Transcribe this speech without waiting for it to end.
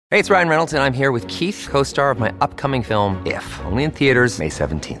Hey, it's Ryan Reynolds, and I'm here with Keith, co-star of my upcoming film, If, only in theaters May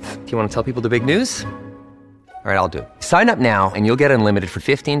 17th. Do you want to tell people the big news? All right, I'll do it. Sign up now and you'll get unlimited for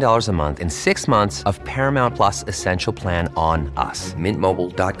 $15 a month and 6 months of Paramount Plus Essential Plan on us.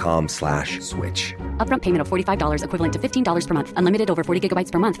 MintMobile.com/switch. Upfront payment of $45 equivalent to $15 per month. Unlimited over 40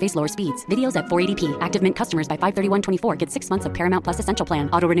 gigabytes per month. Face lower speeds. Videos at 480p. Active Mint customers by 531.24 get 6 months of Paramount Plus Essential Plan.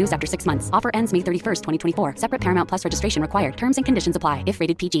 Auto renews after 6 months. Offer ends May 31st, 2024. Separate Paramount Plus registration required. Terms and conditions apply if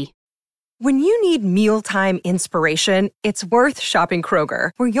rated PG. When you need mealtime inspiration, it's worth shopping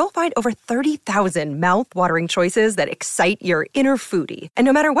Kroger, where you'll find over 30,000 mouth-watering choices that excite your inner foodie. And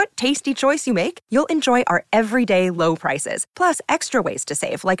no matter what tasty choice you make, you'll enjoy our everyday low prices, plus extra ways to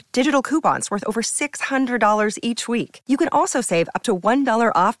save, like digital coupons worth over $600 each week. You can also save up to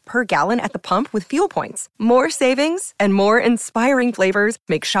 $1 off per gallon at the pump with fuel points. More savings and more inspiring flavors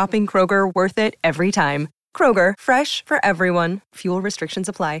make shopping Kroger worth it every time. Kroger, fresh for everyone. Fuel restrictions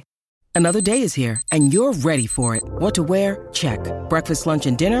apply. Another day is here, and you're ready for it. What to wear? Check. Breakfast, lunch,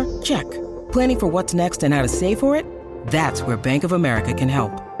 and dinner? Check. Planning for what's next and how to save for it? That's where Bank of America can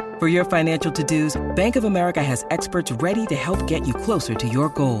help. For your financial to-dos, Bank of America has experts ready to help get you closer to your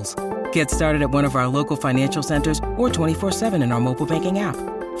goals. Get started at one of our local financial centers or 24/7 in our mobile banking app.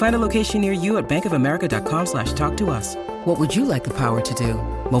 Find a location near you at bankofamerica.com/talktous. What would you like the power to do?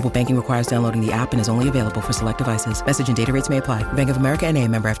 Mobile banking requires downloading the app and is only available for select devices. Message and data rates may apply. Bank of America N.A.,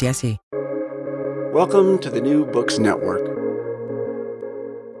 member FDIC. Welcome to the New Books Network.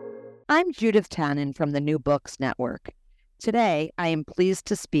 I'm Judith Tannen from the New Books Network. Today, I am pleased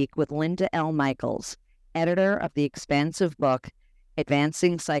to speak with Linda L. Michaels, editor of the expansive book,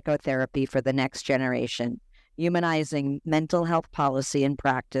 Advancing Psychotherapy for the Next Generation, Humanizing Mental Health Policy and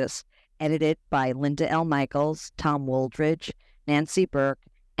Practice, edited by Linda L. Michaels, Tom Wooldridge, Nancy Burke,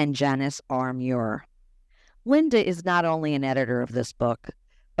 and Janice R. Muir. Linda is not only an editor of this book,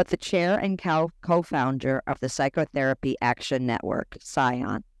 but the chair and co-founder of the Psychotherapy Action Network,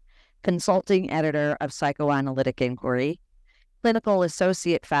 PSION, consulting editor of Psychoanalytic Inquiry, clinical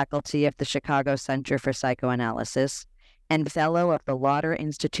associate faculty of the Chicago Center for Psychoanalysis, and fellow of the Lauder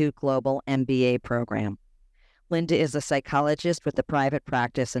Institute Global MBA program. Linda is a psychologist with a private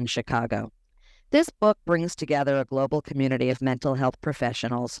practice in Chicago. This book brings together a global community of mental health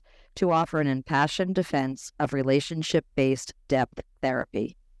professionals to offer an impassioned defense of relationship-based depth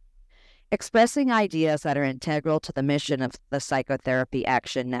therapy. Expressing ideas that are integral to the mission of the Psychotherapy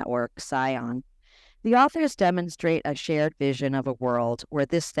Action Network, PSION, the authors demonstrate a shared vision of a world where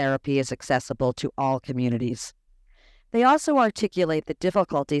this therapy is accessible to all communities. They also articulate the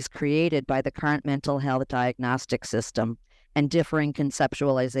difficulties created by the current mental health diagnostic system and differing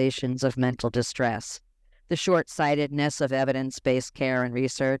conceptualizations of mental distress, the short-sightedness of evidence-based care and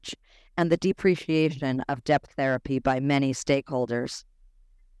research, and the depreciation of depth therapy by many stakeholders.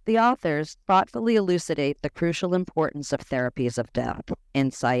 The authors thoughtfully elucidate the crucial importance of therapies of depth,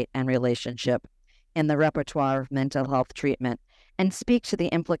 insight, and relationship in the repertoire of mental health treatment, and speak to the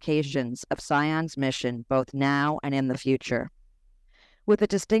implications of PSION's mission both now and in the future. With a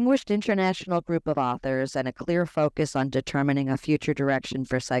distinguished international group of authors and a clear focus on determining a future direction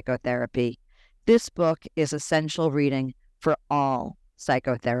for psychotherapy, this book is essential reading for all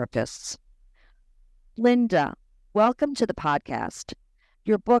psychotherapists. Linda, welcome to the podcast.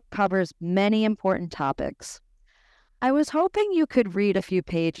 Your book covers many important topics. I was hoping you could read a few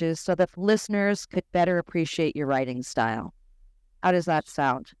pages so that listeners could better appreciate your writing style. How does that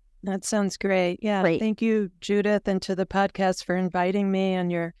sound? That sounds great. Yeah. Great. Thank you, Judith, and to the podcast for inviting me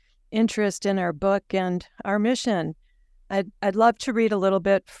and your interest in our book and our mission. I'd love to read a little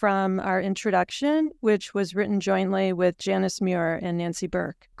bit from our introduction, which was written jointly with Janice Muir and Nancy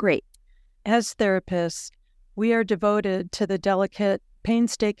Burke. Great. As therapists, we are devoted to the delicate,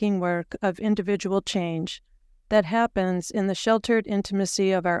 painstaking work of individual change that happens in the sheltered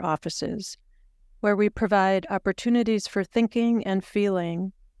intimacy of our offices, where we provide opportunities for thinking and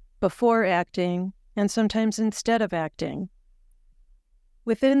feeling before acting, and sometimes instead of acting.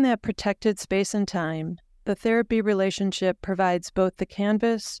 Within that protected space and time, the therapy relationship provides both the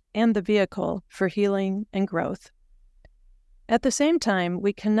canvas and the vehicle for healing and growth. At the same time,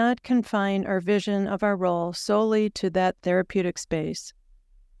 we cannot confine our vision of our role solely to that therapeutic space,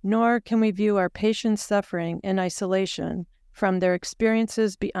 nor can we view our patients' suffering in isolation from their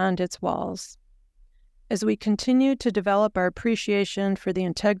experiences beyond its walls. As we continue to develop our appreciation for the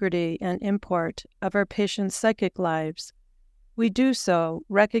integrity and import of our patients' psychic lives, we do so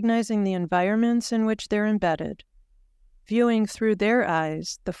recognizing the environments in which they're embedded, viewing through their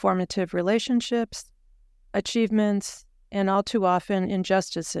eyes the formative relationships, achievements, and all too often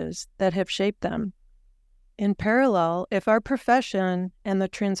injustices that have shaped them. In parallel, if our profession and the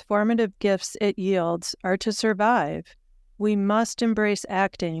transformative gifts it yields are to survive, we must embrace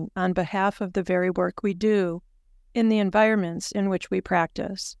acting on behalf of the very work we do in the environments in which we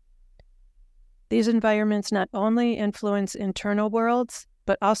practice. These environments not only influence internal worlds,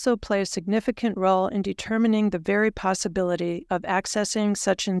 but also play a significant role in determining the very possibility of accessing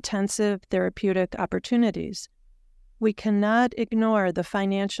such intensive therapeutic opportunities. We cannot ignore the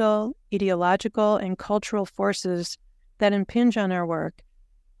financial, ideological, and cultural forces that impinge on our work,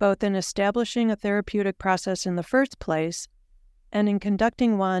 both in establishing a therapeutic process in the first place and in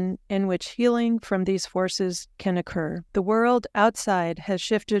conducting one in which healing from these forces can occur. The world outside has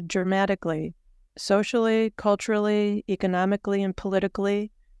shifted dramatically, socially, culturally, economically, and politically,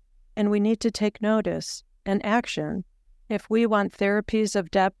 and we need to take notice and action if we want therapies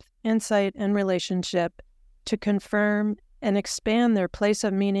of depth, insight, and relationship to confirm and expand their place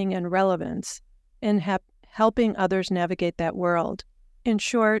of meaning and relevance in helping others navigate that world. In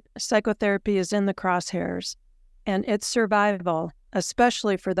short, psychotherapy is in the crosshairs, and its survival,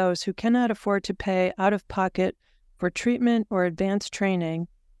 especially for those who cannot afford to pay out of pocket for treatment or advanced training,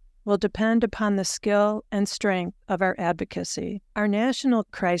 will depend upon the skill and strength of our advocacy. Our national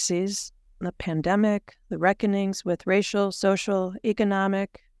crises, the pandemic, the reckonings with racial, social,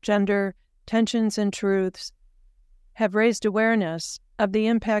 economic, gender, tensions, and truths, have raised awareness of the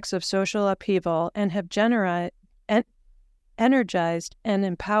impacts of social upheaval and have energized and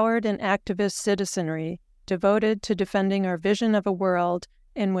empowered an activist citizenry devoted to defending our vision of a world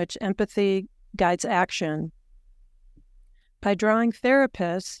in which empathy guides action. By drawing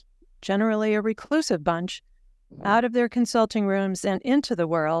therapists, generally a reclusive bunch, out of their consulting rooms and into the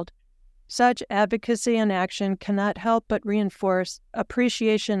world, such advocacy and action cannot help but reinforce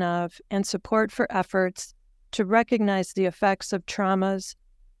appreciation of and support for efforts to recognize the effects of traumas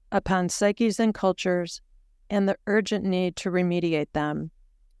upon psyches and cultures and the urgent need to remediate them.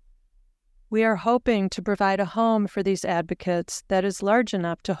 We are hoping to provide a home for these advocates that is large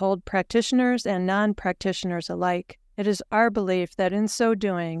enough to hold practitioners and non-practitioners alike. It is our belief that in so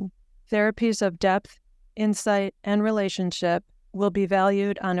doing, therapies of depth, insight, and relationship will be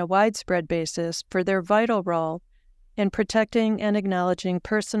valued on a widespread basis for their vital role in protecting and acknowledging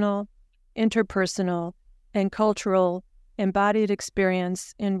personal, interpersonal, and cultural embodied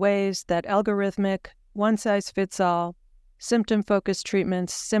experience in ways that algorithmic, one-size-fits-all, symptom-focused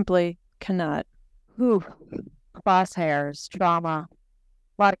treatments simply cannot. Ooh, crosshairs, trauma,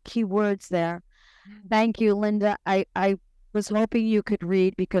 a lot of key words there. Thank you, Linda. I was hoping you could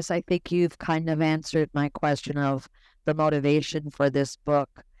read because I think you've kind of answered my question of the motivation for this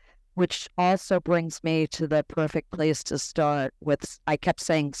book, which also brings me to the perfect place to start with, I kept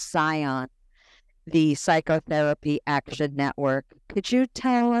saying Scion, the Psychotherapy Action Network. Could you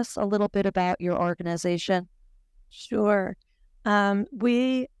tell us a little bit about your organization? Sure.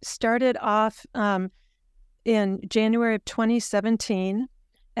 We started off in January of 2017,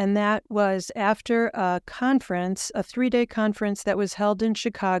 and that was after a conference, a 3-day conference that was held in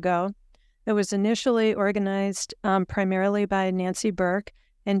Chicago. It was initially organized primarily by Nancy Burke,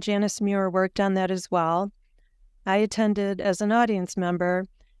 and Janice Muir worked on that as well. I attended as an audience member,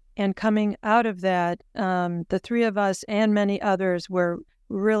 and coming out of that, the three of us and many others were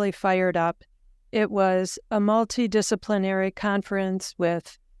really fired up. It was a multidisciplinary conference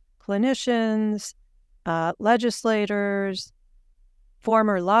with clinicians, legislators,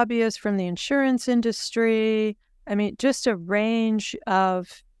 former lobbyists from the insurance industry. I mean, just a range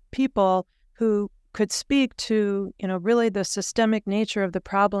of people who could speak to, really the systemic nature of the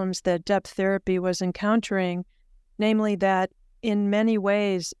problems that depth therapy was encountering, namely that in many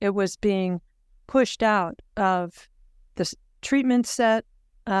ways it was being pushed out of the treatment set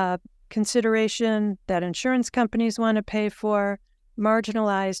consideration that insurance companies want to pay for,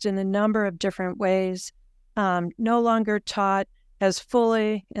 marginalized in a number of different ways, no longer taught as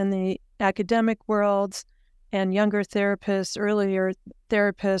fully in the academic worlds, and younger therapists, earlier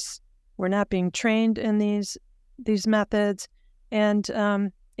therapists were not being trained in these methods, and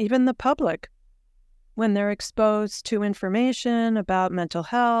even the public, when they're exposed to information about mental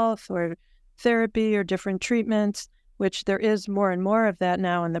health or therapy or different treatments, which there is more and more of that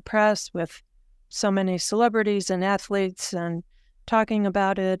now in the press with so many celebrities and athletes and talking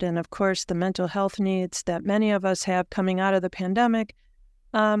about it, and of course the mental health needs that many of us have coming out of the pandemic.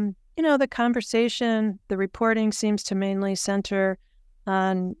 The conversation, the reporting seems to mainly center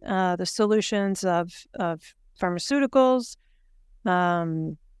on the solutions of pharmaceuticals,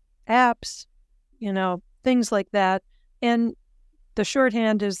 apps, things like that. And the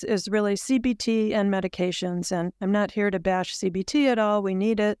shorthand is really CBT and medications. And I'm not here to bash CBT at all. We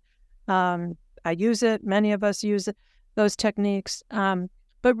need it. I use it. Many of us use those techniques.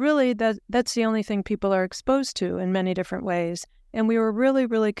 But really, that's the only thing people are exposed to in many different ways. And we were really,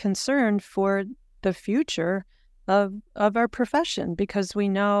 really concerned for the future of our profession, because we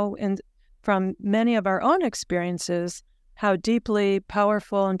know from many of our own experiences how deeply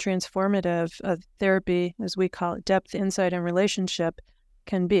powerful and transformative therapy, as we call it, depth, insight, and relationship,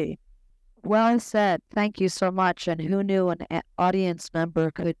 can be. Well said. Thank you so much. And who knew an audience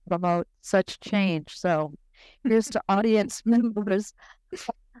member could promote such change? So here's to audience members.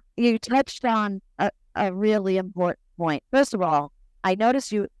 You touched on a really important point. First of all, I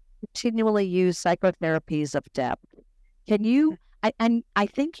notice you continually use psychotherapies of depth. Can you, I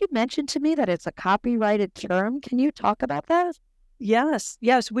think you mentioned to me that it's a copyrighted term. Can you talk about that? Yes.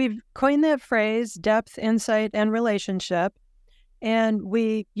 We've coined that phrase, depth, insight, and relationship. And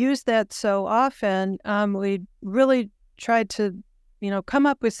we use that so often. We really tried to, come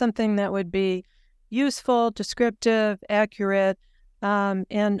up with something that would be useful, descriptive, accurate,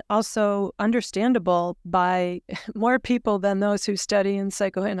 and also understandable by more people than those who study in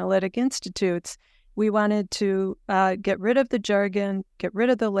psychoanalytic institutes. We wanted to get rid of the jargon, get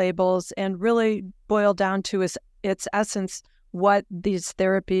rid of the labels, and really boil down to its essence what these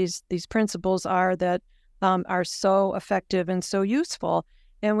therapies, these principles are that are so effective and so useful.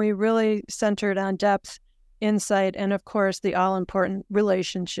 And we really centered on depth, insight, and of course, the all-important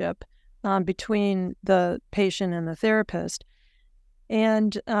relationship between the patient and the therapist.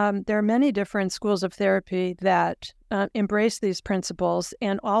 And there are many different schools of therapy that embrace these principles,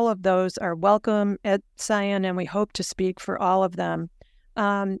 and all of those are welcome at Scion, and we hope to speak for all of them.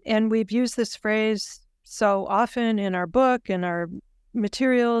 And we've used this phrase so often in our book, in our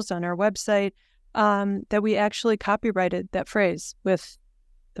materials, on our website, that we actually copyrighted that phrase with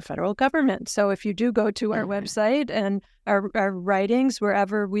the federal government. So if you do go to our website and our writings,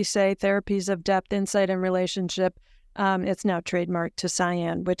 wherever we say therapies of depth, insight, and relationship, it's now trademarked to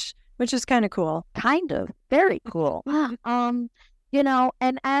Scion, which is kind of cool. Kind of. Very cool.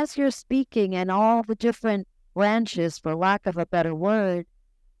 And as you're speaking and all the different branches, for lack of a better word,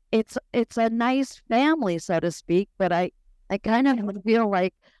 it's a nice family, so to speak, but I kind of feel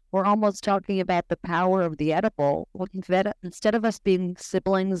like we're almost talking about the power of the edible. Instead of us being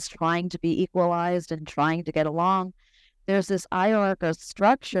siblings trying to be equalized and trying to get along, there's this hierarchical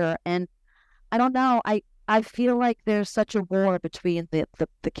structure. And I don't know, I feel like there's such a war between the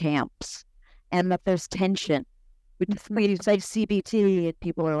camps, and that there's tension. When you say CBT, and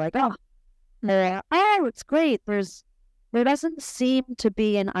people are like, oh, it's great. There doesn't seem to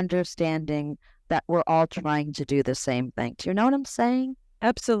be an understanding that we're all trying to do the same thing. Do you know what I'm saying?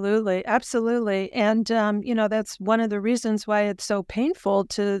 Absolutely. And, that's one of the reasons why it's so painful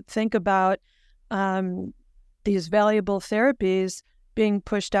to think about these valuable therapies being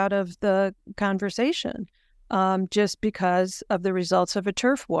pushed out of the conversation just because of the results of a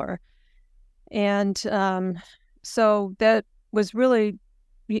turf war. And so that was really,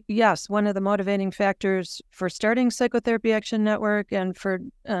 yes, one of the motivating factors for starting Psychotherapy Action Network and for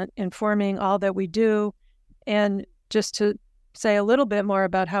informing all that we do. And just to say a little bit more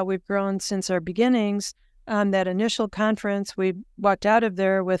about how we've grown since our beginnings, that initial conference, we walked out of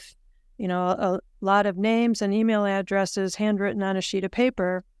there with, a lot of names and email addresses handwritten on a sheet of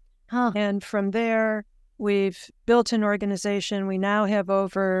paper. And from there, we've built an organization. We now have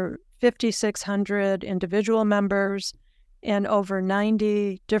over 5,600 individual members and over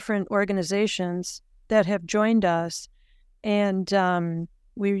 90 different organizations that have joined us. And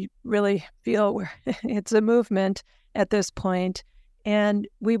we really feel it's a movement at this point. And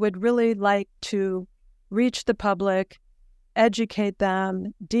we would really like to reach the public, educate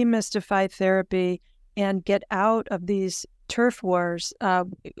them, demystify therapy, and get out of these turf wars,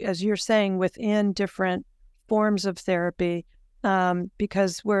 as you're saying, within different forms of therapy,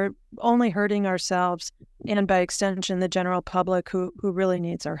 because we're only hurting ourselves and by extension, the general public who really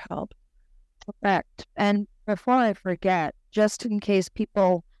needs our help. Correct. And before I forget, just in case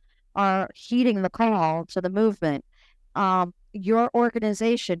people are heeding the call to the movement, your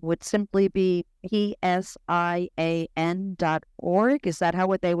organization would simply be psian.org. Is that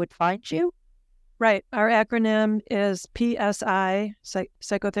how they would find you? Right. Our acronym is PSI,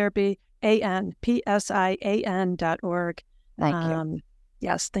 Psychotherapy, AN, PSIAN.org. Thank you.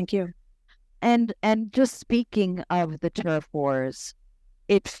 Yes, thank you. And just speaking of the turf wars,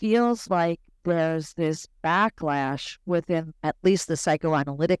 it feels like there's this backlash within at least the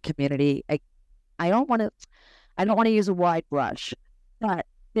psychoanalytic community. I don't want to use a wide brush, but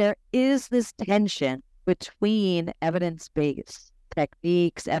there is this tension between evidence-based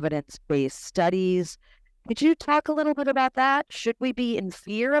techniques, evidence-based studies, Could you talk a little bit about that? Should we be in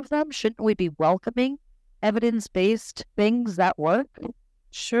fear of them? Shouldn't we be welcoming evidence-based things that work?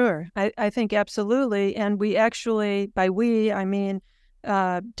 Sure. I think absolutely. And we actually, by we, I mean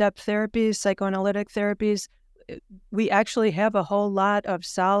depth therapies, psychoanalytic therapies, we actually have a whole lot of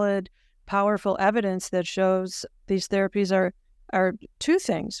solid, powerful evidence that shows these therapies are two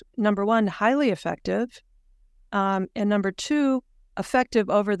things. Number one, highly effective. And number two, effective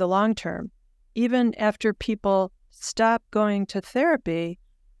over the long term. Even after people stop going to therapy,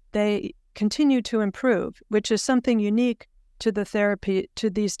 they continue to improve, which is something unique to the therapy, to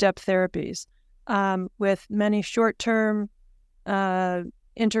these depth therapies. With many short-term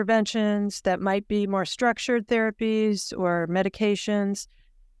interventions that might be more structured therapies or medications,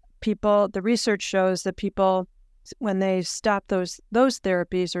 the research shows that people, when they stop those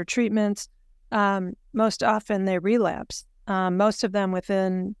therapies or treatments, most often they relapse, most of them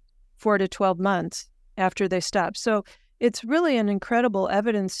within 4 to 12 months after they stop. So it's really an incredible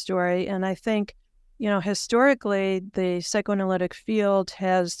evidence story. And I think, historically, the psychoanalytic field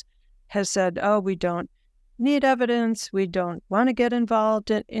has said, oh, we don't need evidence. We don't want to get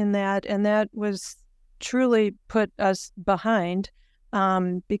involved in that. And that was truly put us behind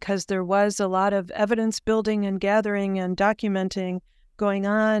because there was a lot of evidence building and gathering and documenting going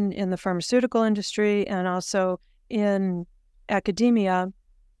on in the pharmaceutical industry and also in academia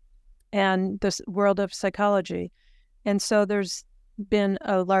and the world of psychology. And so there's been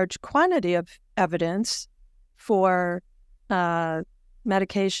a large quantity of evidence for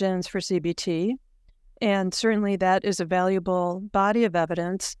medications for CBT, and certainly that is a valuable body of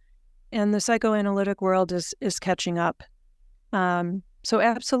evidence, and the psychoanalytic world is catching up. So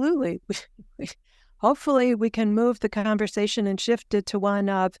absolutely, hopefully we can move the conversation and shift it to one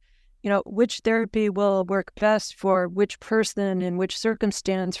of, which therapy will work best for which person in which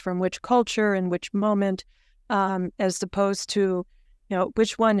circumstance, from which culture, in which moment, as opposed to,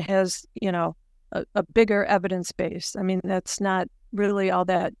 which one has, a bigger evidence base. I mean, that's not really all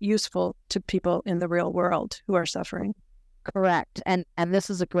that useful to people in the real world who are suffering. Correct. And this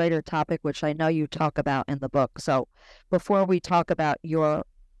is a greater topic, which I know you talk about in the book. So before we talk about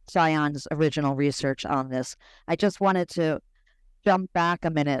Sion's original research on this, I just wanted to jump back a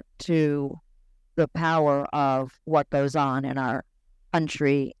minute to the power of what goes on in our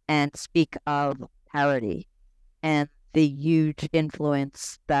country and speak of parity and the huge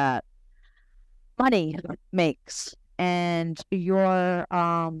influence that money makes, and your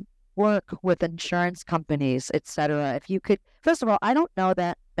work with insurance companies, etc. If you could, first of all, I don't know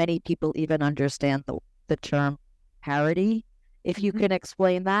that many people even understand the term parity. If you can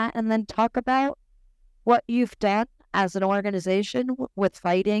explain that, and then talk about what you've done as an organization with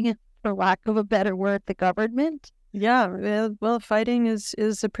fighting, for lack of a better word, the government. Yeah, well, fighting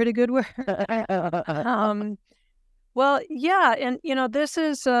is a pretty good word. Well, yeah, and this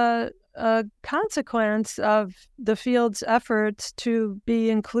is a consequence of the field's efforts to be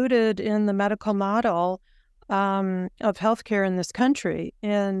included in the medical model of healthcare in this country,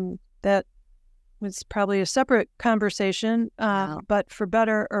 and that was probably a separate conversation. But for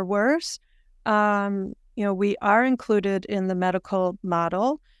better or worse, we are included in the medical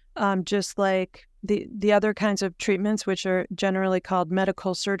model, just like the other kinds of treatments, which are generally called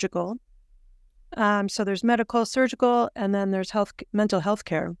medical surgical. So there's medical surgical, and then there's mental health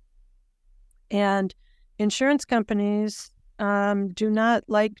care. And insurance companies do not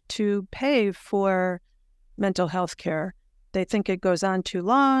like to pay for mental health care. They think it goes on too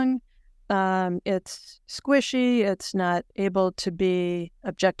long. It's squishy. It's not able to be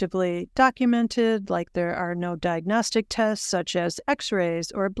objectively documented. Like, there are no diagnostic tests such as x-rays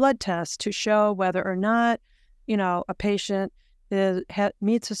or blood tests to show whether or not, a patient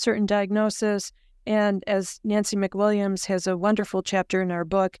meets a certain diagnosis. And as Nancy McWilliams has a wonderful chapter in our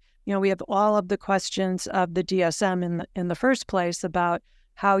book, we have all of the questions of the DSM in the first place about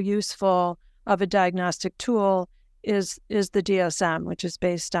how useful of a diagnostic tool is the DSM, which is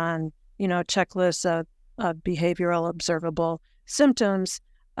based on, checklists of behavioral observable symptoms.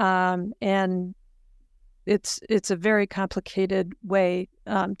 And it's a very complicated way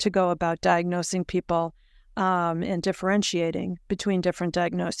to go about diagnosing people and differentiating between different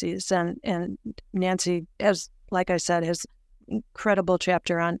diagnoses. And Nancy, like I said, has incredible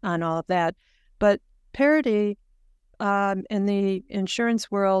chapter on all of that. But parity in the insurance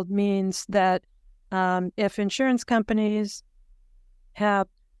world means that if insurance companies have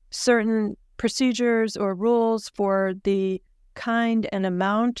certain procedures or rules for the kind and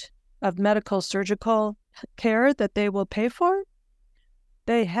amount of medical surgical care that they will pay for,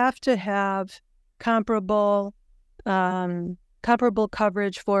 they have to have comparable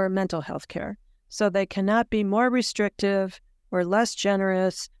coverage for mental health care. So they cannot be more restrictive or less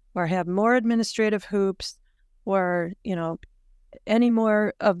generous or have more administrative hoops or, any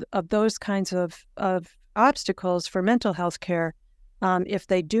more of those kinds of obstacles for mental health care if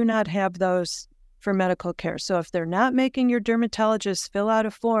they do not have those for medical care. So if they're not making your dermatologist fill out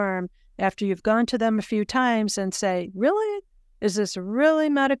a form after you've gone to them a few times and say, really? Is this really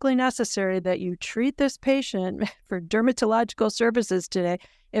medically necessary that you treat this patient for dermatological services today?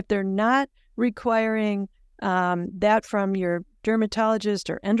 If they're not requiring that from your dermatologist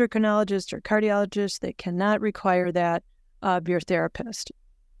or endocrinologist or cardiologist, they cannot require that of your therapist.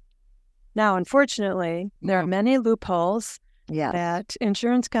 Now, unfortunately, there are many loopholes that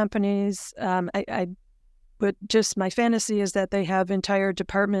insurance companies, my fantasy is that they have entire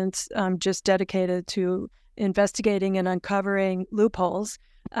departments just dedicated to investigating and uncovering loopholes.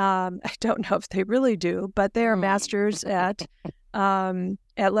 I don't know if they really do, but they are masters at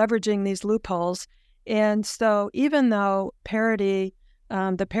leveraging these loopholes. And so even though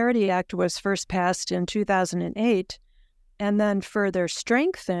the Parity Act was first passed in 2008 and then further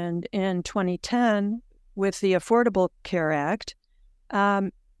strengthened in 2010 with the Affordable Care Act,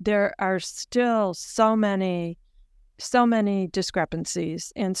 there are still so many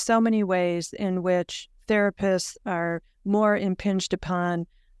discrepancies and so many ways in which therapists are more impinged upon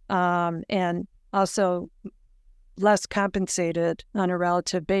and also less compensated on a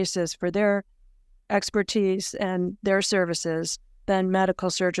relative basis for their expertise and their services than medical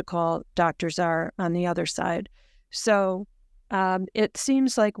surgical doctors are on the other side. So it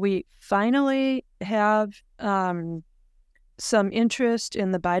seems like we finally have some interest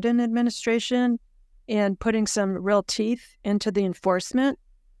in the Biden administration in putting some real teeth into the enforcement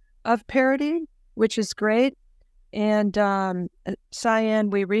of parity, which is great. And Cyan,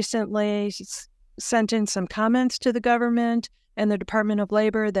 we recently sent in some comments to the government and the Department of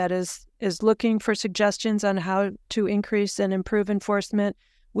Labor that is looking for suggestions on how to increase and improve enforcement.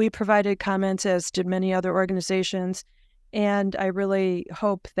 We provided comments, as did many other organizations. And I really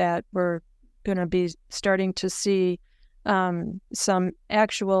hope that we're going to be starting to see some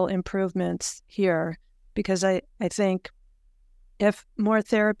actual improvements here, because I think if more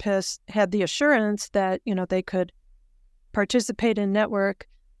therapists had the assurance that, they could participate in network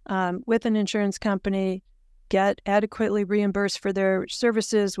with an insurance company, get adequately reimbursed for their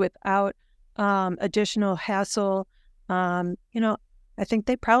services without additional hassle, I think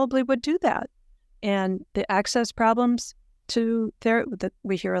they probably would do that. And the access problems to therapy that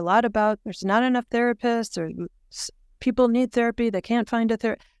we hear a lot about, there's not enough therapists, or people need therapy, they can't find a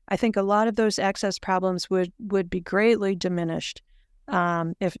therapist. I think a lot of those access problems would be greatly diminished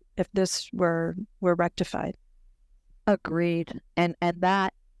if this were rectified. Agreed. And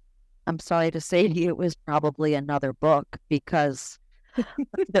that, I'm sorry to say to you, it was probably another book, because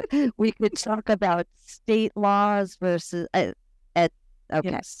we could talk about state laws versus okay.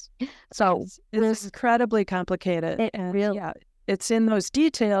 Yes. So it's incredibly complicated. It's in those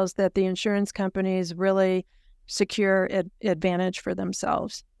details that the insurance companies really secure advantage for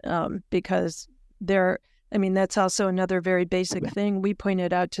themselves, because that's also another very basic thing we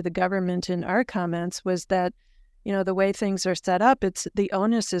pointed out to the government in our comments, was that, the way things are set up, it's the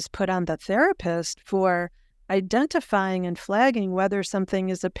onus is put on the therapist for identifying and flagging whether something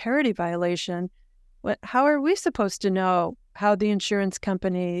is a parity violation. How are we supposed to know how the insurance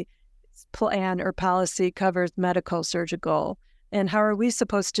company plan or policy covers medical surgical? And how are we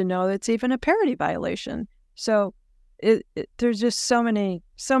supposed to know it's even a parity violation? So there's just so many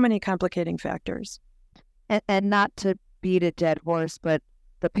complicating factors. And not to beat a dead horse, but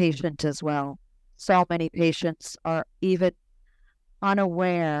the patient as well. So many patients are even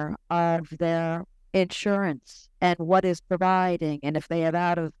unaware of their insurance and what is providing, and if they have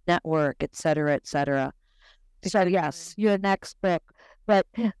out of network, et cetera, et cetera. So yes, your next book. But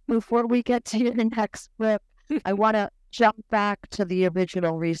before we get to your next book, I want to jump back to the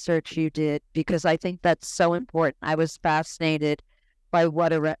original research you did, because I think that's so important. I was fascinated by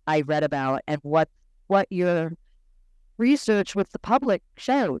what I read about and what your research with the public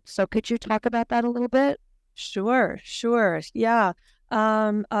showed. So could you talk about that a little bit? Sure. Yeah.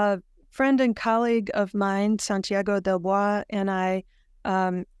 A friend and colleague of mine, Santiago Del Bois, and I,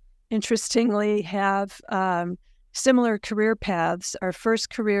 interestingly, have similar career paths. Our first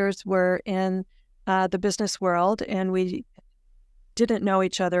careers were in the business world, and we didn't know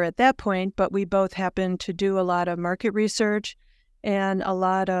each other at that point, but we both happened to do a lot of market research and a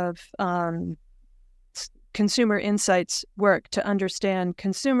lot of consumer insights work to understand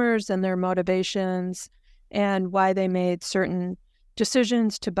consumers and their motivations and why they made certain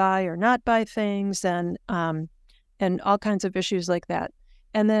decisions to buy or not buy things, and all kinds of issues like that.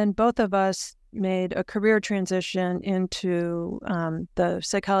 And then both of us made a career transition into the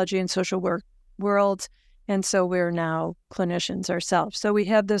psychology and social work world, and so we're now clinicians ourselves. So we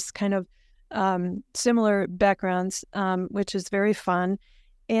have this kind of similar backgrounds, which is very fun.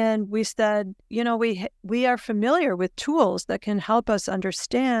 And we said, we are familiar with tools that can help us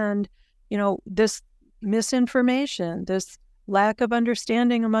understand, this misinformation, this lack of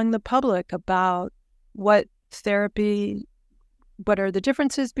understanding among the public about what are the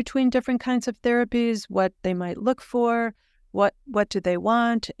differences between different kinds of therapies, what they might look for, what do they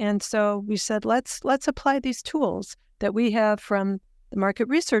want. And so we said, let's apply these tools that we have from the market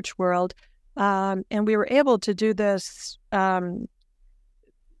research world. And we were able to do this.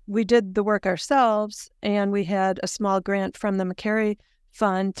 We did the work ourselves, and we had a small grant from the McCary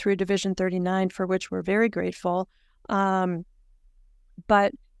Fund through Division 39, for which we're very grateful.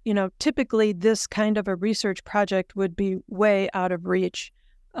 But, typically this kind of a research project would be way out of reach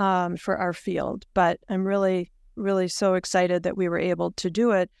for our field. But I'm really, really so excited that we were able to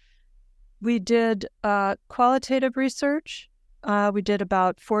do it. We did qualitative research. We did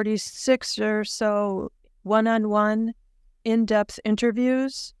about 46 or so one-on-one in-depth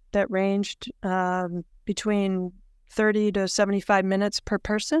interviews that ranged between 30 to 75 minutes per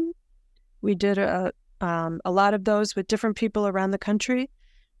person. We did a lot of those with different people around the country.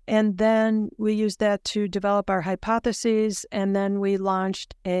 And then we used that to develop our hypotheses. And then we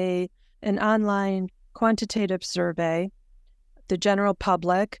launched an online quantitative survey, the general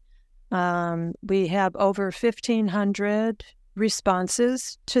public. We have over 1,500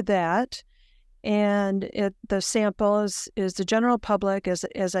 responses to that. And the sample is the general public,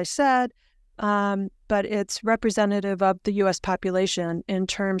 as I said, but it's representative of the U.S. population in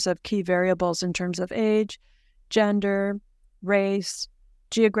terms of key variables, in terms of age, gender, race,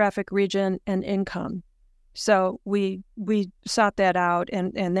 geographic region, and income. So we sought that out,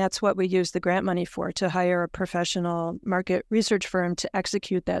 and that's what we used the grant money for, to hire a professional market research firm to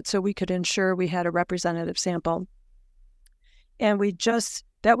execute that, so we could ensure we had a representative sample. And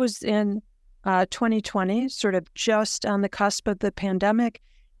that was in 2020, sort of just on the cusp of the pandemic.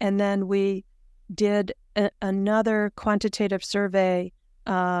 And then we did another quantitative survey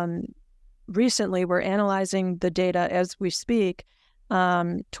recently. We're analyzing the data as we speak,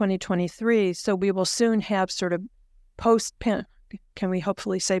 2023. So we will soon have sort of can we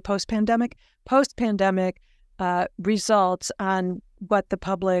hopefully say post-pandemic results on what the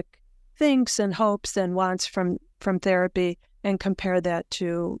public thinks and hopes and wants from therapy, and compare that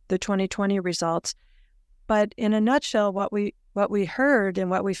to the 2020 results. But in a nutshell, what we heard and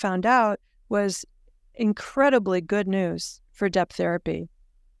what we found out was incredibly good news for depth therapy.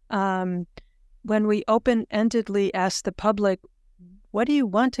 When we open-endedly asked the public, what do you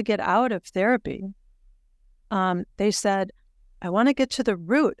want to get out of therapy? They said, I want to get to the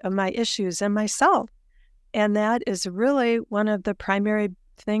root of my issues and myself. And that is really one of the primary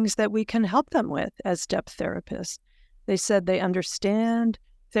things that we can help them with as depth therapists. They said they understand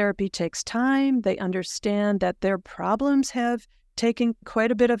therapy takes time. They understand that their problems have taken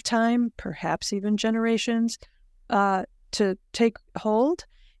quite a bit of time, perhaps even generations, to take hold.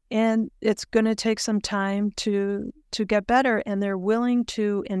 And it's going to take some time to get better. And they're willing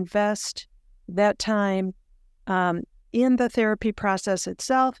to invest that time in the therapy process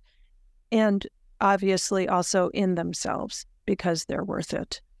itself, and obviously also in themselves, because they're worth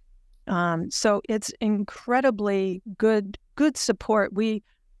it. So it's incredibly good support. We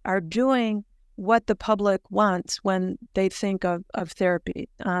are doing what the public wants when they think of therapy.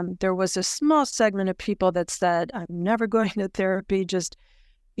 There was a small segment of people that said, I'm never going to therapy, just,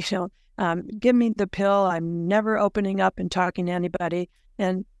 give me the pill. I'm never opening up and talking to anybody.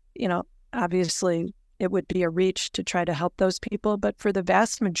 And, obviously it would be a reach to try to help those people. But for the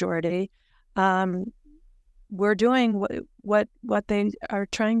vast majority, we're doing what they are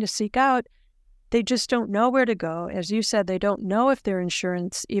trying to seek out. They just don't know where to go. As you said, they don't know if their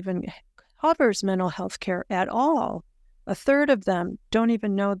insurance even covers mental health care at all. A third of them don't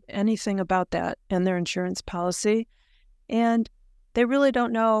even know anything about that in their insurance policy. And they really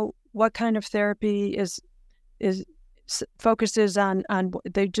don't know what kind of therapy focuses on.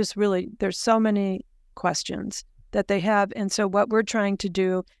 They just really, there's so many questions that they have. And so what we're trying to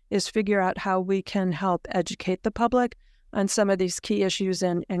do is figure out how we can help educate the public on some of these key issues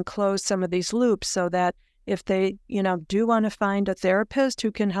and close some of these loops, so that if they, do want to find a therapist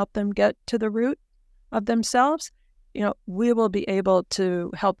who can help them get to the root of themselves, we will be able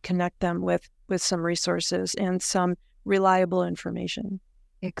to help connect them with some resources and some reliable information.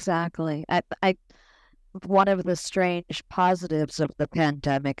 Exactly. One of the strange positives of the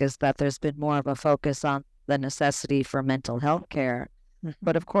pandemic is that there's been more of a focus on the necessity for mental health care.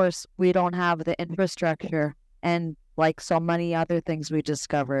 But of course, we don't have the infrastructure and like so many other things we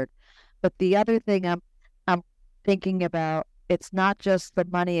discovered. But the other thing I'm thinking about, it's not just the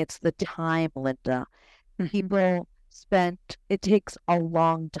money, it's the time, Linda. People it takes a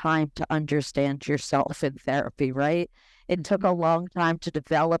long time to understand yourself in therapy, right? It took a long time to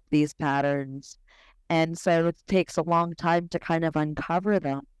develop these patterns. And so it takes a long time to kind of uncover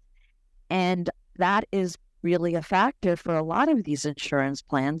them. And that is really a factor for a lot of these insurance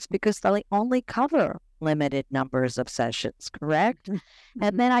plans because they only cover limited numbers of sessions, correct?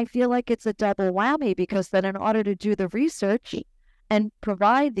 And then I feel like it's a double whammy because then in order to do the research and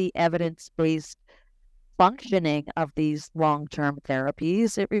provide the evidence-based functioning of these long-term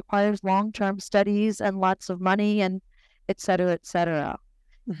therapies, it requires long-term studies and lots of money and et cetera,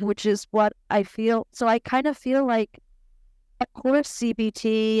 which is what I feel. So I kind of feel like, of course,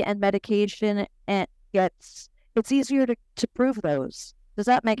 CBT and medication, it's easier to prove those. Does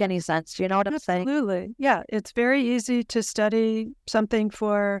that make any sense? Do you know what I'm saying? Absolutely. Yeah, it's very easy to study something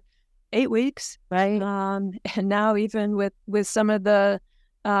for 8 weeks. Right. And now even with some of the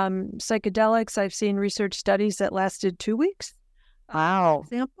psychedelics, I've seen research studies that lasted 2 weeks. Wow.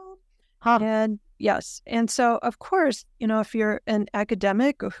 Example. And yes. And so, of course, if you're an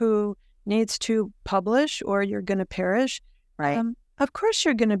academic who needs to publish or you're going to perish, right. Of course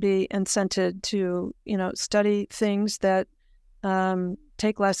you're going to be incented to, study things that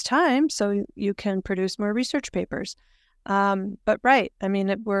take less time so you can produce more research papers. But right, I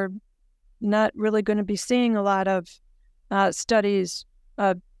mean, we're not really going to be seeing a lot of studies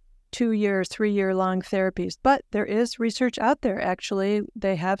of 2-year, 3-year long therapies. But there is research out there, actually.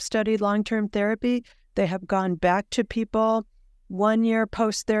 They have studied long-term therapy. They have gone back to people 1 year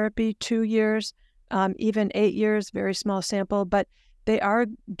post-therapy, 2 years, even 8 years, very small sample. But they are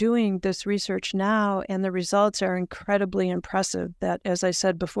doing this research now, and the results are incredibly impressive that, as I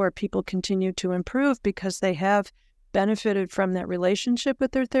said before, people continue to improve because they have benefited from that relationship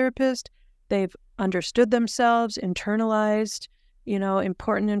with their therapist. They've understood themselves, internalized,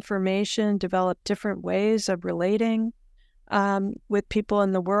 important information, developed different ways of relating with people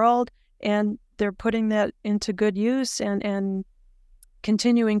in the world, and they're putting that into good use and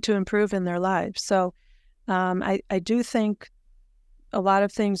continuing to improve in their lives. So I do think a lot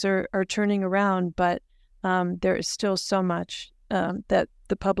of things are turning around, but there is still so much that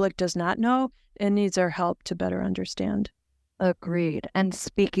the public does not know and needs our help to better understand. Agreed. And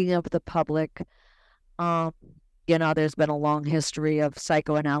speaking of the public, there's been a long history of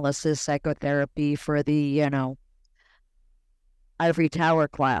psychoanalysis, psychotherapy for the, ivory tower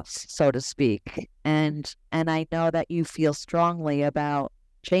class, so to speak. And I know that you feel strongly about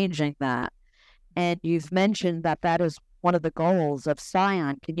changing that. And you've mentioned that is one of the goals of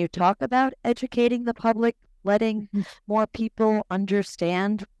Scion. Can you talk about educating the public, letting more people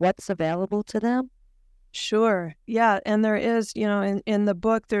understand what's available to them? Sure. Yeah. And there is, in the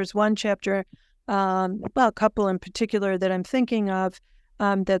book, there's one chapter, a couple in particular that I'm thinking of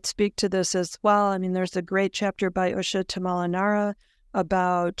that speak to this as well. I mean, there's a great chapter by Usha Tamalanara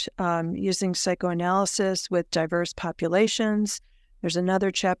about using psychoanalysis with diverse populations. There's another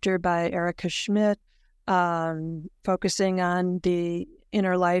chapter by Erica Schmidt focusing on the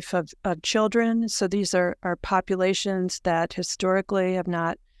inner life of children. So these are populations that historically have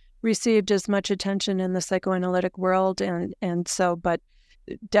not received as much attention in the psychoanalytic world, but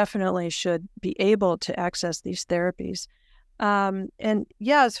definitely should be able to access these therapies.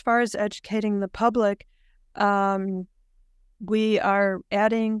 As far as educating the public, we are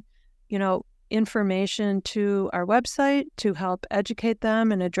adding, information to our website to help educate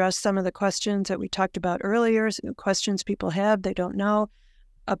them and address some of the questions that we talked about earlier, questions people have, they don't know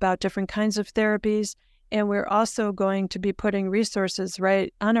about different kinds of therapies. And we're also going to be putting resources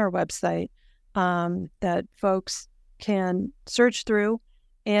right on our website that folks can search through,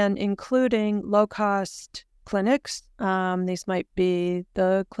 and including low-cost clinics. These might be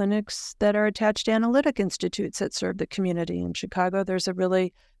the clinics that are attached to analytic institutes that serve the community. In Chicago, there's a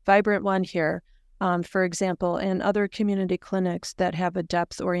really vibrant one here, for example, and other community clinics that have a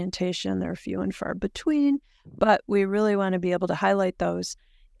depth orientation. They're few and far between, but we really want to be able to highlight those.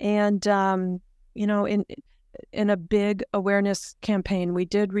 And, in a big awareness campaign, we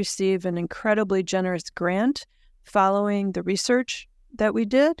did receive an incredibly generous grant following the research that we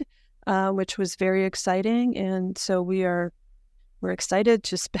did, which was very exciting. And so we're excited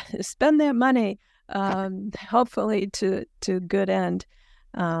to spend that money, hopefully to good end,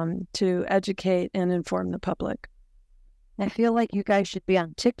 to educate and inform the public. I feel like you guys should be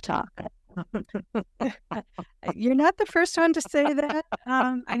on TikTok. You're not the first one to say that.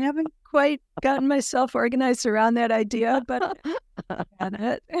 I haven't quite gotten myself organized around that idea, but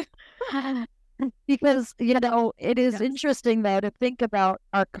it. Because, it is interesting, though, to think about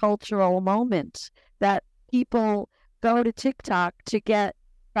our cultural moment that people go to TikTok to get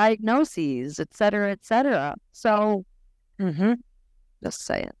diagnoses, et cetera, et cetera. So, just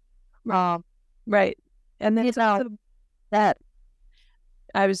saying. Right. And then that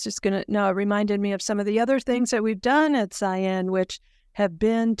I was just going to, no, it reminded me of some of the other things that we've done at Cyan, which have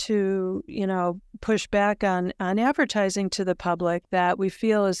been to, push back on advertising to the public that we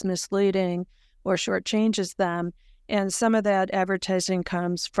feel is misleading or shortchanges them. And some of that advertising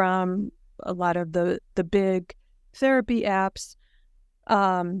comes from a lot of the big therapy apps.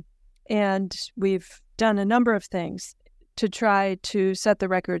 And we've done a number of things to try to set the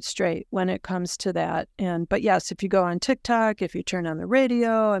record straight when it comes to that. But yes, if you go on TikTok, if you turn on the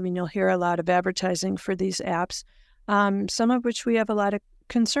radio, you'll hear a lot of advertising for these apps, some of which we have a lot of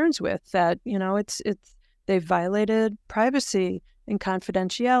concerns with, that, they've violated privacy and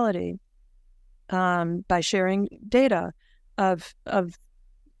confidentiality by sharing data of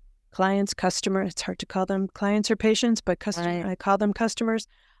clients, customers. It's hard to call them clients or patients, but Right. I call them customers.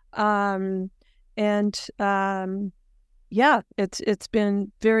 It's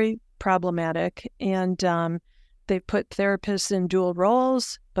been very problematic, and they've put therapists in dual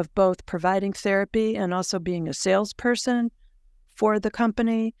roles of both providing therapy and also being a salesperson for the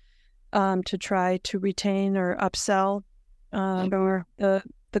company to try to retain or upsell or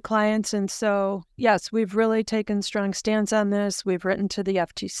the clients. And so, yes, we've really taken strong stands on this. We've written to the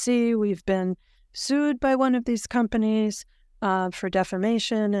FTC. We've been sued by one of these companies for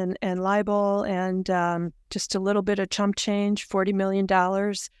defamation and libel, and just a little bit of chump change, $40 million.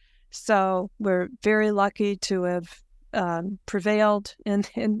 So we're very lucky to have prevailed in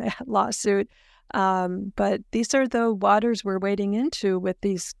that lawsuit. But these are the waters we're wading into with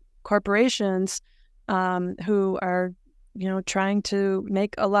these corporations who are, trying to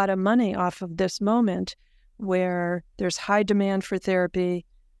make a lot of money off of this moment where there's high demand for therapy,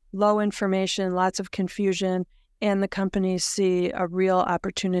 low information, lots of confusion, and the companies see a real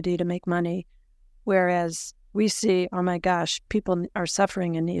opportunity to make money, whereas we see, oh my gosh, people are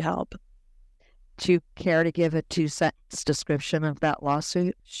suffering and need help. Do you care to give a 2-sentence description of that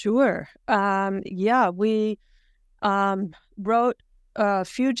lawsuit? Sure. We wrote a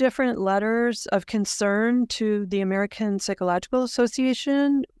few different letters of concern to the American Psychological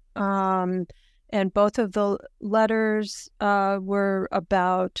Association, and both of the letters were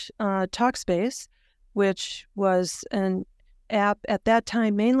about Talkspace, which was an app at that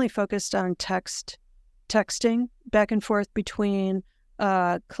time mainly focused on texting back and forth between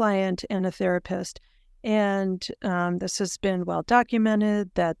a client and a therapist. And this has been well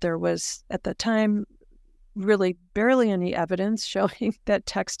documented that there was, at the time, really barely any evidence showing that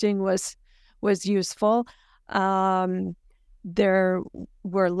texting was useful. There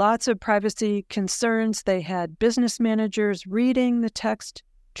were lots of privacy concerns. They had business managers reading the text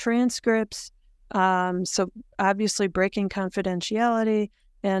transcripts, so obviously breaking confidentiality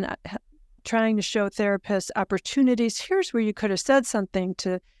and trying to show therapists opportunities. Here's where you could have said something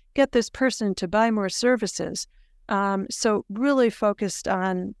to get this person to buy more services. So really focused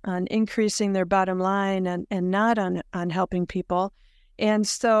on increasing their bottom line and not on helping people. And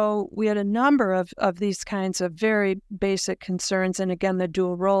so we had a number of these kinds of very basic concerns. And again, the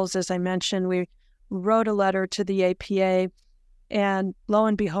dual roles, as I mentioned, we wrote a letter to the APA, and lo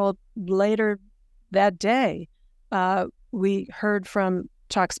and behold, later that day, we heard from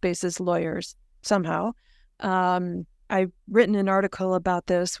Talkspace's lawyers somehow. I've written an article about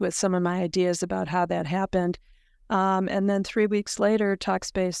this with some of my ideas about how that happened. And then 3 weeks later,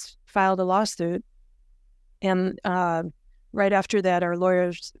 Talkspace filed a lawsuit. And right after that, our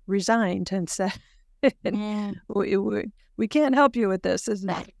lawyers resigned and said, we can't help you with this. This is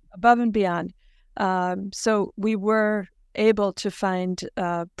above and beyond. So we were able to find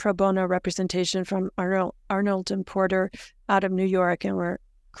pro bono representation from Arnold and Porter out of New York. And we're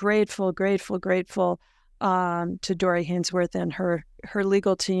grateful to Dory Hainsworth and her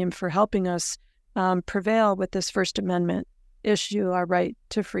legal team for helping us prevail with this First Amendment issue, our right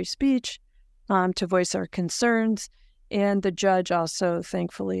to free speech, to voice our concerns. And the judge also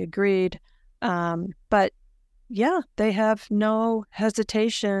thankfully agreed. But yeah, they have no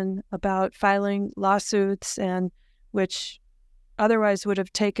hesitation about filing lawsuits, and which otherwise would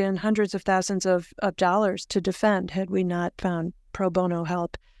have taken hundreds of thousands of dollars to defend had we not found pro bono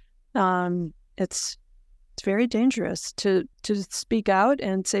help. It's very dangerous to speak out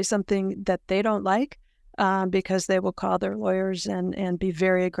and say something that they don't like, because they will call their lawyers and be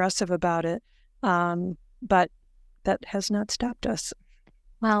very aggressive about it. But that has not stopped us.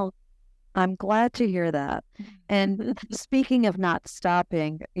 Well, I'm glad to hear that. And speaking of not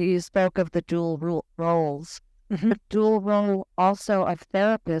stopping, you spoke of the dual roles. The dual role also of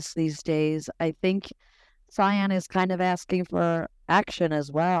therapists these days. I think Cyan is kind of asking for action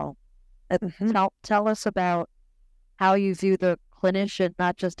as well. Tell us about how you view the clinician,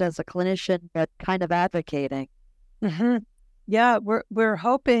 not just as a clinician, but kind of advocating. Yeah, we're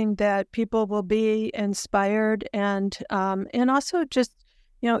hoping that people will be inspired and also just,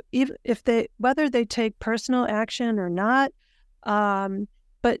 if they, whether they take personal action or not,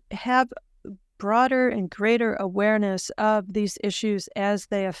 but have broader and greater awareness of these issues as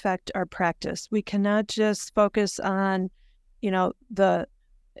they affect our practice. We cannot just focus on,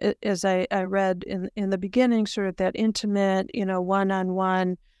 as I read in the beginning, sort of that intimate,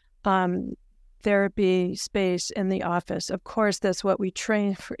 one-on-one therapy space in the office. Of course, that's what we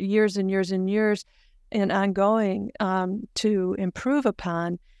train for years and years and years and ongoing to improve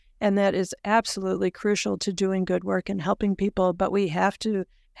upon. And that is absolutely crucial to doing good work and helping people. But we have to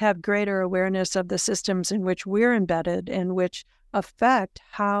have greater awareness of the systems in which we're embedded and which affect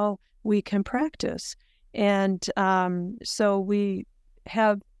how we can practice. And so we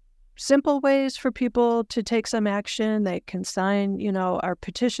have simple ways for people to take some action. They can sign, our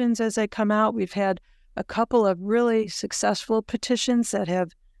petitions as they come out. We've had a couple of really successful petitions that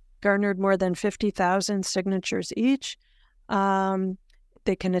have garnered more than 50,000 signatures each.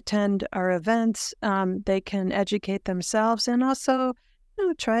 They can attend our events. They can educate themselves and also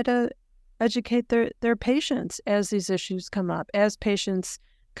try to educate their patients as these issues come up, as patients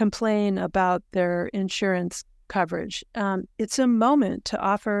complain about their insurance coverage. It's a moment to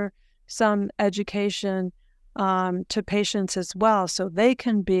offer some education to patients as well, so they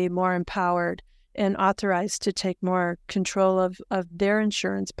can be more empowered and authorized to take more control of their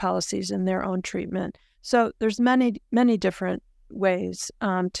insurance policies and their own treatment. So there's many, many different ways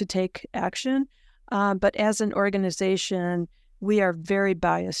to take action. But as an organization, we are very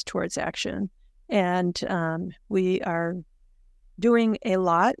biased towards action. And we are doing a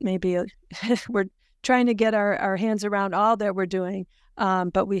lot. Maybe we're trying to get our hands around all that we're doing.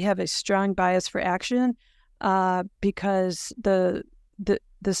 But we have a strong bias for action because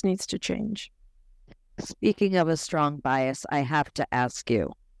this needs to change. Speaking of a strong bias, I have to ask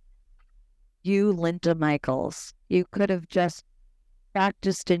you, Linda Michaels, you could have just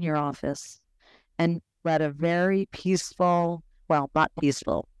practiced in your office and led a very peaceful, well, not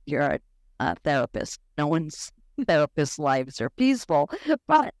peaceful, you're a therapist. No one's therapist lives are peaceful,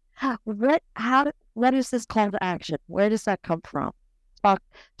 but what is this call to action? Where does that come from? Talk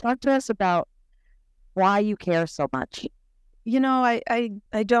to us about why you care so much.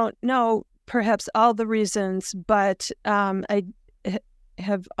 I don't know perhaps all the reasons, but I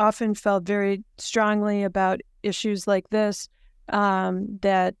have often felt very strongly about issues like this,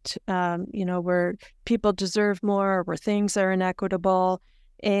 that, where people deserve more, where things are inequitable.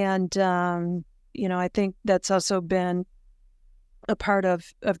 And, I think that's also been a part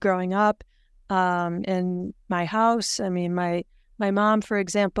of growing up in my house. I mean, my mom, for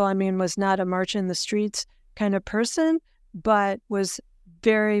example, was not a march in the streets kind of person, but was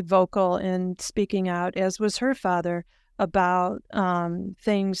very vocal in speaking out, as was her father, about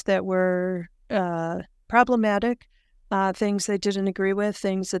things that were problematic, things they didn't agree with,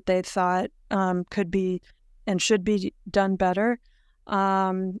 things that they thought could be and should be done better.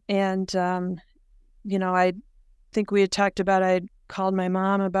 I think we had talked about, I called my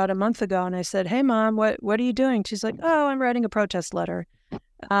mom about a month ago and I said, "Hey, Mom, what are you doing?" She's like, "Oh, I'm writing a protest letter."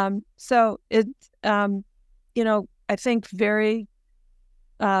 So it's, I think very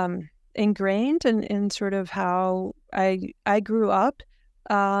ingrained in sort of how I grew up.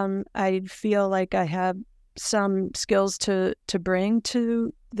 I feel like I have some skills to bring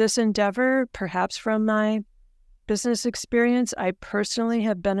to this endeavor, perhaps from my business experience. I personally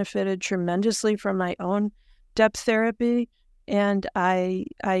have benefited tremendously from my own depth therapy, and I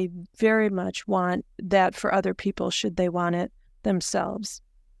very much want that for other people should they want it themselves.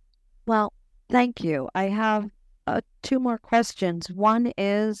 Well, thank you. I have two more questions. One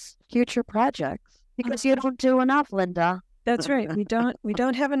is future projects, because you don't do enough, Linda. That's right. We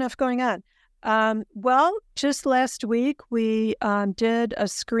don't have enough going on. Well, just last week we did a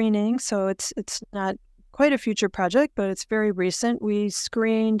screening, so it's not quite a future project, but it's very recent. We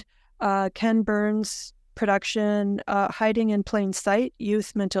screened Ken Burns' production, Hiding in Plain Sight,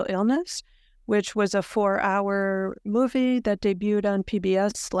 Youth Mental Illness, which was a 4-hour movie that debuted on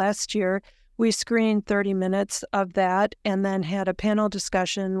PBS last year, we screened 30 minutes of that and then had a panel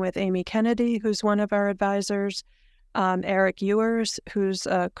discussion with Amy Kennedy, who's one of our advisors, Eric Ewers, who's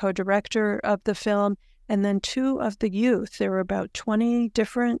a co-director of the film, and then two of the youth. There were about 20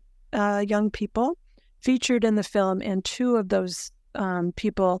 different young people featured in the film, and two of those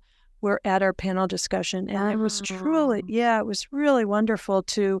people were at our panel discussion. And it was truly, it was really wonderful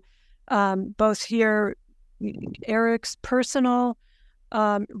to both hear Eric's personal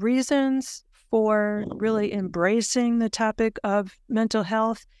reasons for really embracing the topic of mental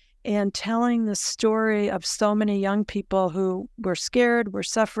health and telling the story of so many young people who were scared, were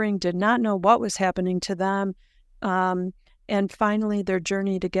suffering, did not know what was happening to them, and finally their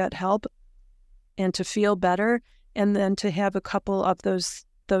journey to get help and to feel better, and then to have a couple of those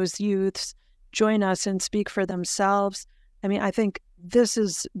youths join us and speak for themselves. I mean, I think this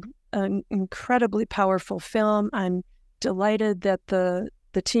is an incredibly powerful film. I'm delighted that the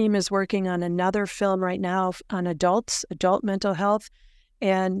team is working on another film right now on adult mental health,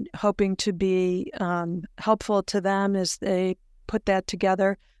 and hoping to be helpful to them as they put that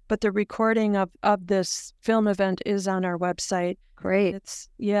together. But the recording of this film event is on our website. Great.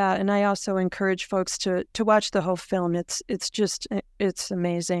 And I also encourage folks to watch the whole film. It's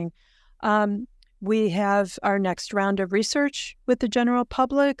amazing. We have our next round of research with the general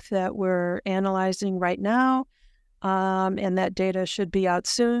public that we're analyzing right now, and that data should be out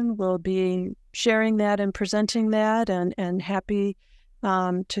soon. We'll be sharing that and presenting that, and happy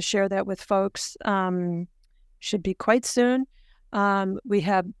to share that with folks. Should be quite soon. We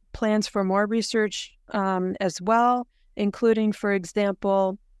have plans for more research as well, including, for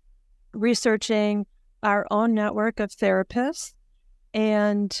example, researching our own network of therapists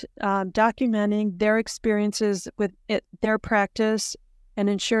and documenting their experiences with their practice and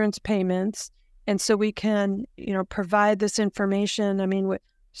insurance payments. And so we can, provide this information. I mean,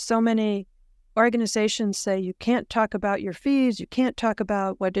 so many organizations say you can't talk about your fees, you can't talk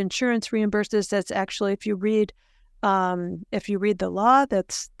about what insurance reimburses. That's actually, if you read the law,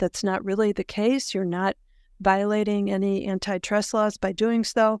 that's not really the case. You're not violating any antitrust laws by doing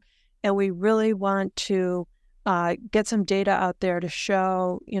so. And we really want to get some data out there to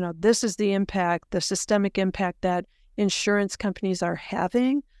show, this is the impact, the systemic impact that insurance companies are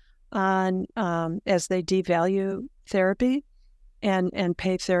having on as they devalue therapy and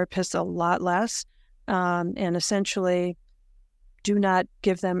pay therapists a lot less, and essentially do not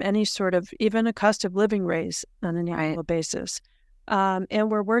give them any sort of even a cost of living raise on an annual basis.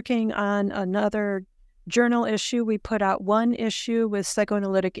 And we're working on another journal issue. We put out one issue with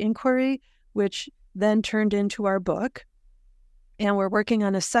psychoanalytic inquiry, which then turned into our book. And we're working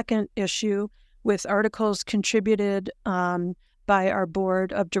on a second issue with articles contributed by our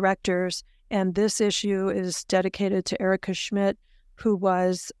board of directors. And this issue is dedicated to Erica Schmidt, who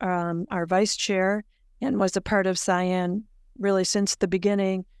was our vice chair and was a part of Cyan really since the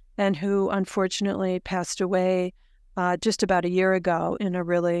beginning, and who unfortunately passed away just about a year ago in a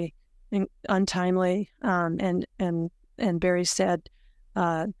really untimely and very sad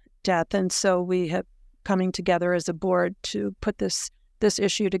death. And so we have coming together as a board to put this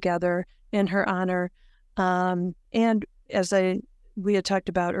issue together in her honor. And as we had talked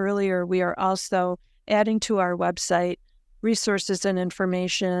about earlier, we are also adding to our website resources and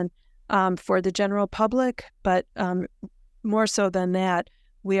information for the general public, but more so than that,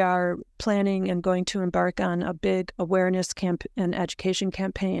 we are planning and going to embark on a big awareness and education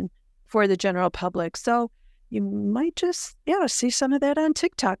campaign for the general public. So you might just, see some of that on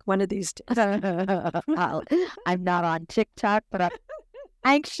TikTok one of these days. Well, I'm not on TikTok, but I'm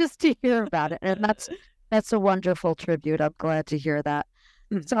anxious to hear about it. And that's a wonderful tribute. I'm glad to hear that.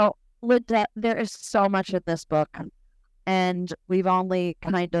 Mm-hmm. So, Linda, there is so much in this book, and we've only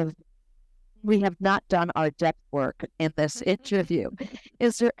we have not done our depth work in this interview.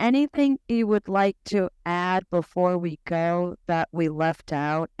 Is there anything you would like to add before we go that we left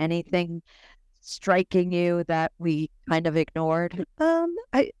out? Anything striking you that we kind of ignored?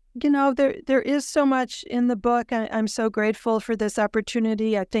 There is so much in the book. I'm so grateful for this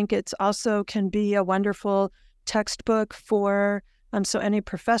opportunity. I think it's also can be a wonderful textbook for so any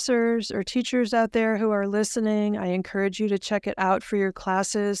professors or teachers out there who are listening. I encourage you to check it out for your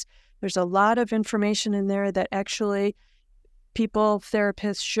classes. There's a lot of information in there that actually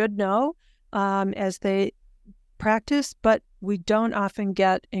therapists should know as they practice, but we don't often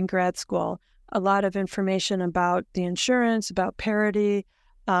get in grad school. A lot of information about the insurance, about parity,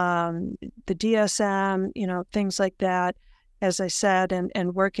 the DSM, things like that, as I said,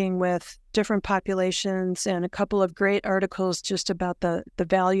 and working with different populations, and a couple of great articles just about the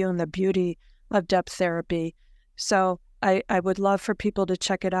value and the beauty of depth therapy. So I would love for people to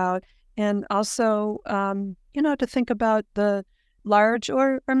check it out. And also, to think about the large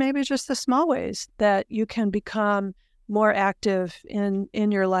or maybe just the small ways that you can become more active in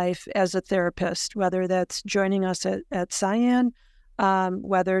your life as a therapist, whether that's joining us at Cyan,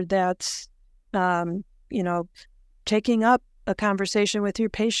 whether that's, taking up a conversation with your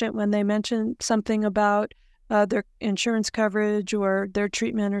patient when they mention something about their insurance coverage or their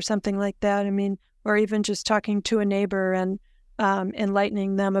treatment or something like that. I mean, or even just talking to a neighbor and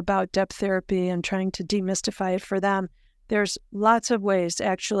enlightening them about depth therapy and trying to demystify it for them. There's lots of ways,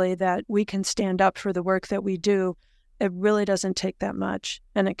 actually, that we can stand up for the work that we do. It really doesn't take that much,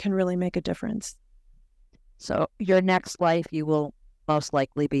 and it can really make a difference. So your next life, you will most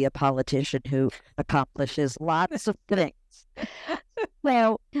likely be a politician who accomplishes lots of things.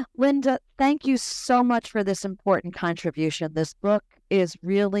 Well, Linda, thank you so much for this important contribution. This book is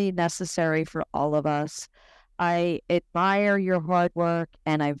really necessary for all of us. I admire your hard work,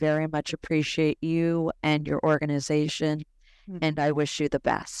 and I very much appreciate you and your organization, and I wish you the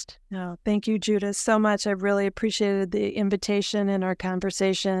best. Oh, thank you, Judith, so much. I really appreciated the invitation and our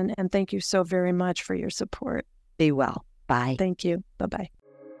conversation, and thank you so very much for your support. Be well. Bye. Thank you. Bye-bye.